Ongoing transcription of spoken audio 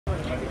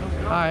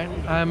Hi,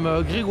 I'm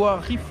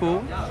Grégoire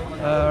Riffaut.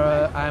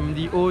 I'm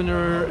the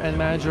owner and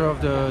manager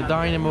of the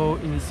Dynamo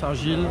in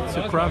Saint-Gilles. It's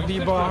a craft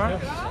beer bar,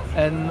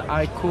 and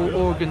I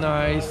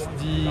co-organize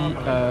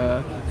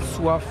the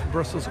Swafff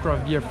Brussels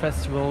Craft Beer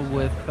Festival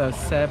with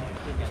Seb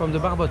from the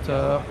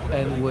Barboteur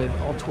and with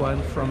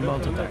Antoine from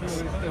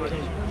Multitex.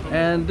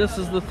 And this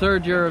is the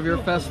third year of your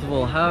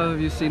festival. How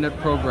have you seen it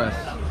progress?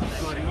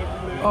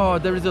 Oh,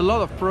 there is a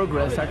lot of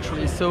progress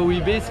actually. So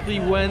we basically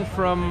went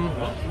from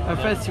a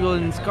festival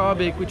in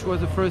Schaerbeek, which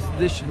was the first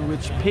edition,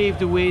 which paved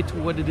the way to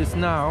what it is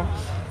now,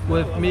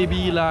 with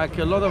maybe like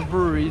a lot of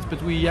breweries,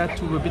 but we had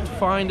to a bit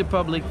find the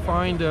public,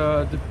 find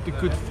the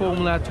good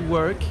formula to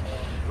work.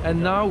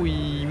 And now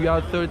we are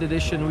third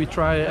edition. We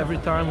try every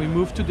time. We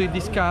move to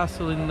this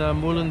castle in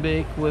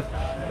Molenbeek with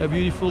a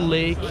beautiful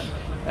lake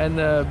and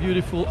a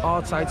beautiful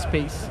outside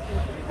space.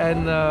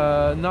 And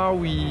now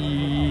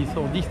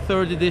so this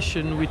third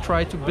edition, we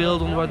try to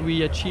build on what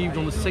we achieved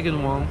on the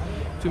second one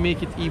to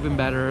make it even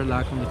better,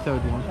 like on the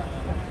third one.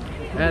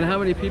 And how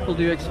many people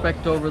do you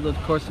expect over the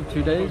course of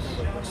 2 days?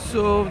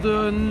 So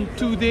the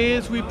 2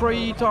 days we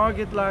probably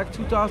target like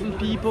 2,000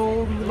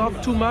 people,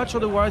 not too much,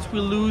 otherwise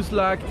we'll lose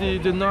like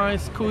the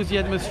nice cozy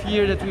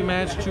atmosphere that we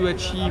managed to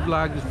achieve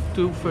like the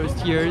 2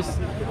 first years.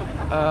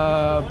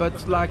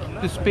 But like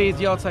the space,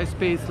 the outside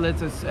space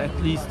lets us at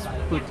least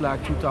put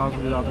like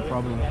 2,000 without a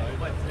problem.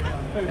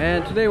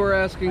 And today we're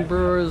asking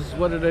brewers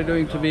what are they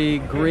doing to be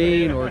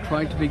green, or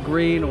trying to be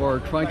green, or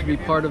trying to be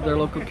part of their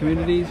local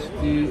communities.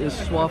 Is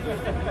Swafff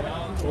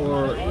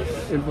or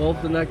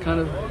involved in that kind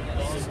of?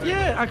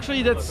 Yeah,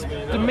 actually that's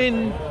the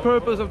main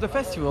purpose of the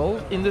festival,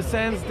 in the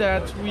sense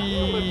that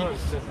we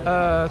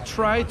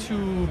try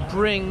to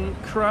bring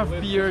craft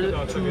beer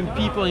to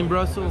people in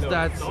Brussels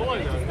that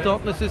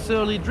don't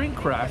necessarily drink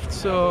craft.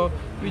 So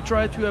we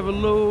try to have a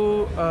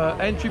low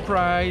entry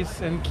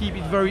price and keep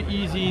it very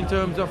easy in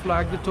terms of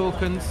like the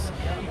tokens,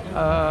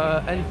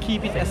 and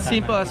keep it as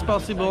simple as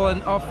possible,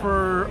 and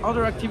offer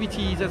other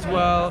activities as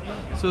well.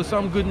 So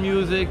some good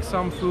music,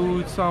 some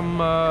food, some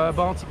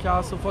bouncy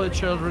castle for the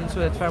children so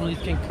that families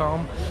can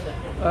come.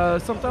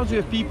 Sometimes we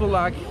have people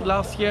like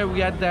last year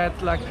we had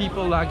that, like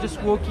people like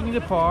just walking in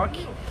the park,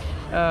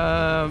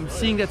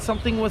 seeing that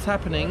something was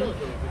happening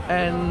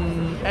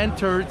and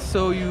entered.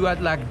 So you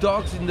had like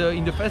dogs in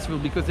the festival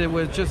because they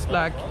were just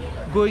like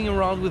going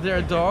around with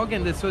their dog,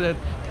 and they saw that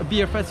a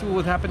beer festival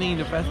was happening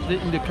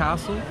in the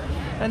castle,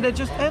 and they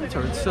just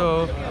entered.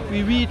 So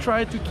we really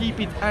try to keep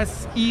it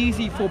as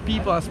easy for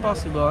people as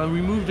possible and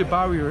remove the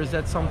barriers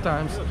that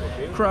sometimes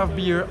craft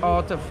beer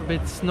out of a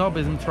bit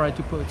snobism try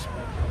to put.